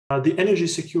The energy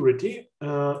security,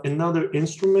 another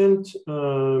instrument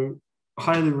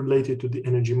highly related to the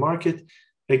energy market.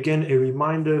 Again, a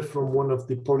reminder from one of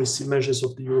the policy measures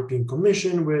of the European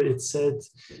Commission, where it said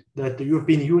that the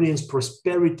European Union's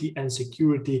prosperity and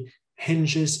security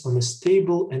hinges on a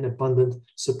stable and abundant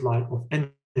supply of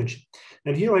energy.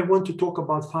 And here I want to talk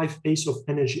about 5 A's of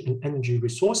energy and energy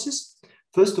resources.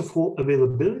 First of all,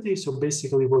 availability. So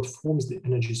basically what forms the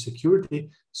energy security.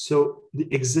 So the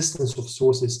existence of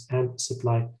sources and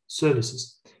supply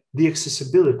services. The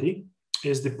accessibility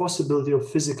is the possibility of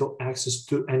physical access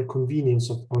to and convenience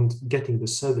of getting the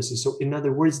services. So in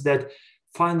other words, that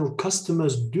final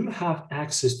customers do have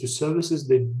access to services,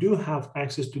 they do have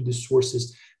access to the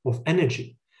sources of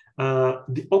energy.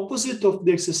 The opposite of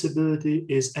the accessibility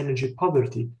is energy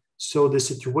poverty. So the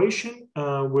situation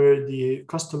where the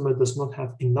customer does not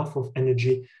have enough of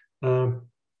energy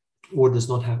or does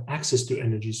not have access to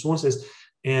energy sources.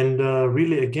 And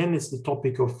really, again, it's the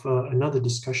topic of another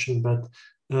discussion, but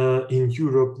in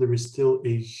Europe, there is still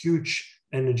a huge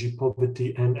energy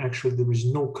poverty, and actually there is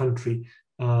no country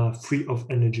free of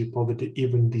energy poverty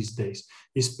even these days,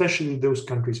 especially those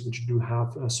countries which do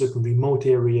have certain remote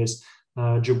areas,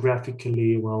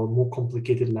 geographically, well, more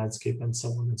complicated landscape, and so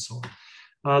on and so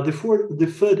on.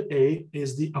 The third A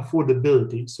is the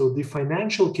affordability. So the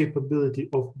financial capability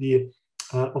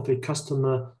of a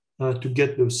customer to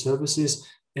get those services.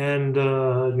 And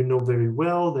you know very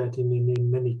well that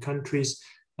in many countries,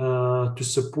 to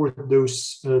support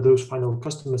those final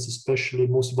customers, especially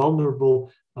most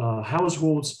vulnerable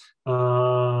households,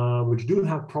 which do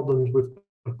have problems with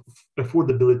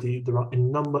affordability, there are a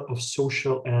number of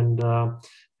social and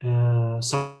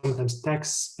sometimes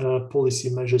tax policy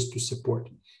measures to support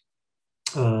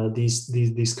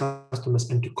these customers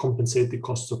and to compensate the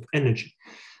costs of energy.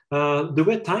 There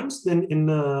were times then in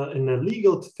a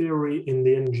legal theory, in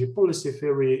the energy policy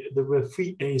theory, there were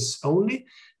 3 A's only,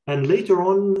 and later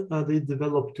on they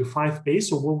developed to 5 A's.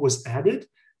 So what was added?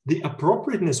 The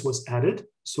appropriateness was added,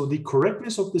 so the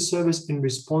correctness of the service in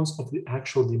response of the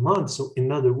actual demand. So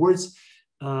in other words,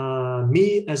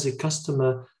 me as a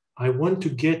customer, I want to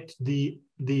get the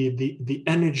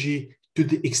energy to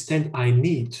the extent I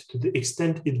need, to the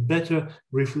extent it better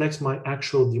reflects my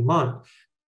actual demand.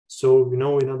 So, you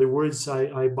know, in other words,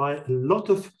 I buy a lot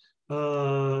of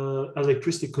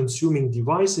electricity consuming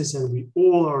devices, and we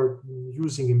all are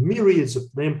using myriads of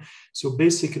them. So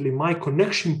basically my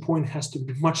connection point has to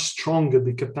be much stronger.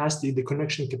 The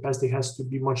connection capacity has to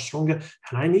be much stronger.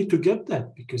 And I need to get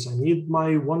that because I need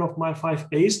one of my 5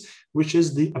 A's, which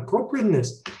is the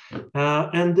appropriateness.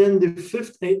 And then the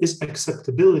 5th A is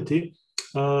acceptability,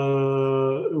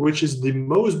 which is the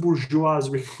most bourgeois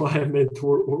requirement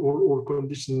or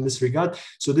condition in this regard.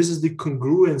 So this is the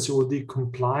congruence or the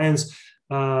compliance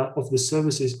of the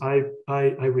services I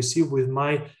receive with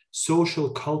my social,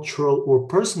 cultural, or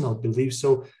personal beliefs.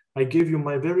 So I gave you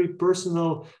my very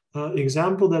personal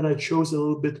example that I chose a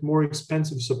little bit more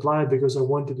expensive supply because I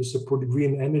wanted to support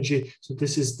green energy. So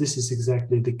this is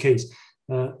exactly the case.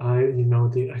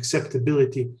 The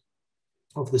acceptability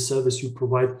of the service you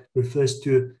provide refers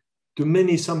to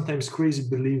many sometimes crazy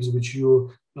beliefs which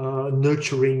you are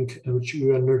nurturing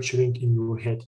in your head.